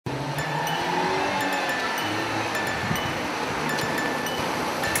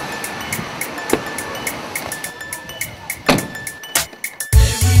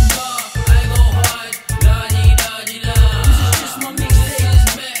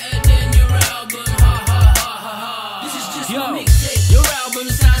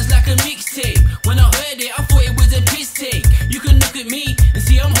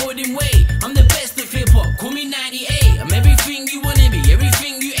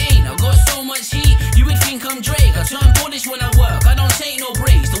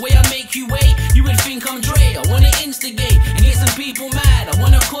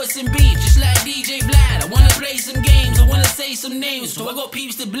say some names, so I got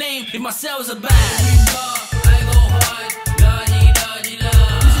peeps to blame if my sales are bad. I go hard, la-di-da-di-la.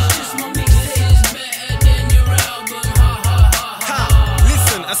 This is just my mixtape, it's better than your album, ha.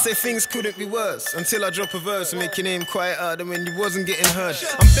 Listen, I say things couldn't be worse until I drop a verse and make your name quieter than when you wasn't getting heard.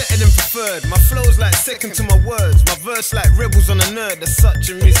 I'm better than preferred, my flow's like second to my words. My verse like rebels on a nerd, that's such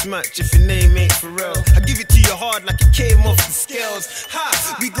a mismatch if your name ain't for real. I give it to you hard like it came off the scales.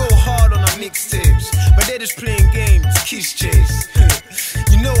 Ha! We go hard on our mixtapes, but they're just playing games, kiss chase.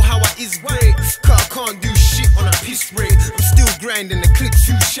 You know how I is great, cause I can't do shit on a piss rate. I'm still grinding, the clip's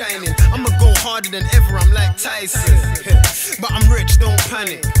too shining. I'ma go harder than ever, I'm like Tyson. But I'm rich, don't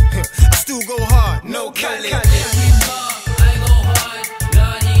panic. I still go hard, no Cali.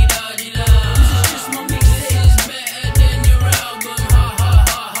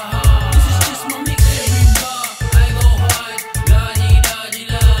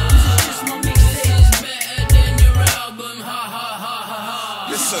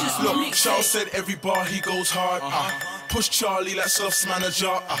 Look, Charles said every bar he goes hard. Push Charlie like Sloth's manager.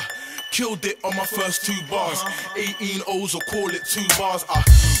 Killed it on my first 2 bars. 18 O's or call it 2 bars.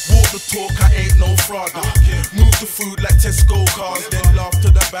 Walk the talk, I ain't no fraud. Move the food like Tesco cars. Then laugh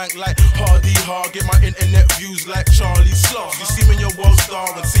to the bank like Hardy Har. Get my internet views like Charlie Sloth. You see me in your world star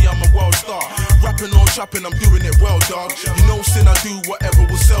and see I'm a world star. Rapping or trapping, I'm doing it well, dog. You know sin, I do whatever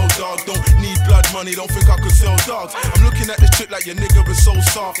will sell, dog. Don't need blood money, don't think I could sell dogs. I'm looking at this chick like your nigga is so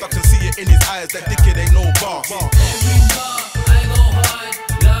soft. I can see it in his eyes, that dickhead ain't no bar. Every bar, I go hard,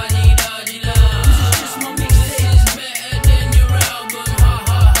 la-di-da-di-la. This is just my mixtape, it's better than your album, ha.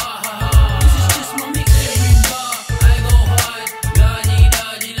 This is just my mixtape. Every bar, I go hard,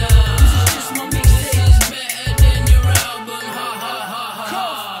 la-di-da-di-la. This is just my mixtape, it's better than your album,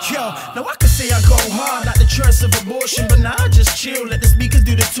 ha. Yo, now I can say I go hard like the choice of abortion, but now I just chill, let the speakers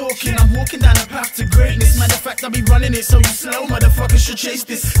do the talking. I'm walking down the path to greatness. Matter of fact, I'll be running it, so you slow motherfuckers should chase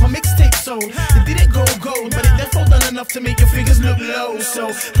this. My mixtape sold, it didn't go gold, but it definitely done enough to make your figures look low.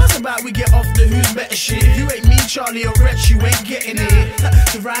 So how's about we get off the who's better shit? If you ain't me, Charlie or Wretch, you ain't getting it.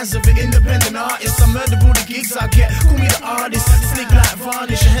 The rise of an independent artist, I murder all the gigs I get. Call me the artist, slick like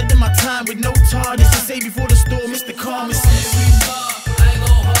varnish, ahead of my time with no TARDIS. To say before the storm, Mr. Calmest.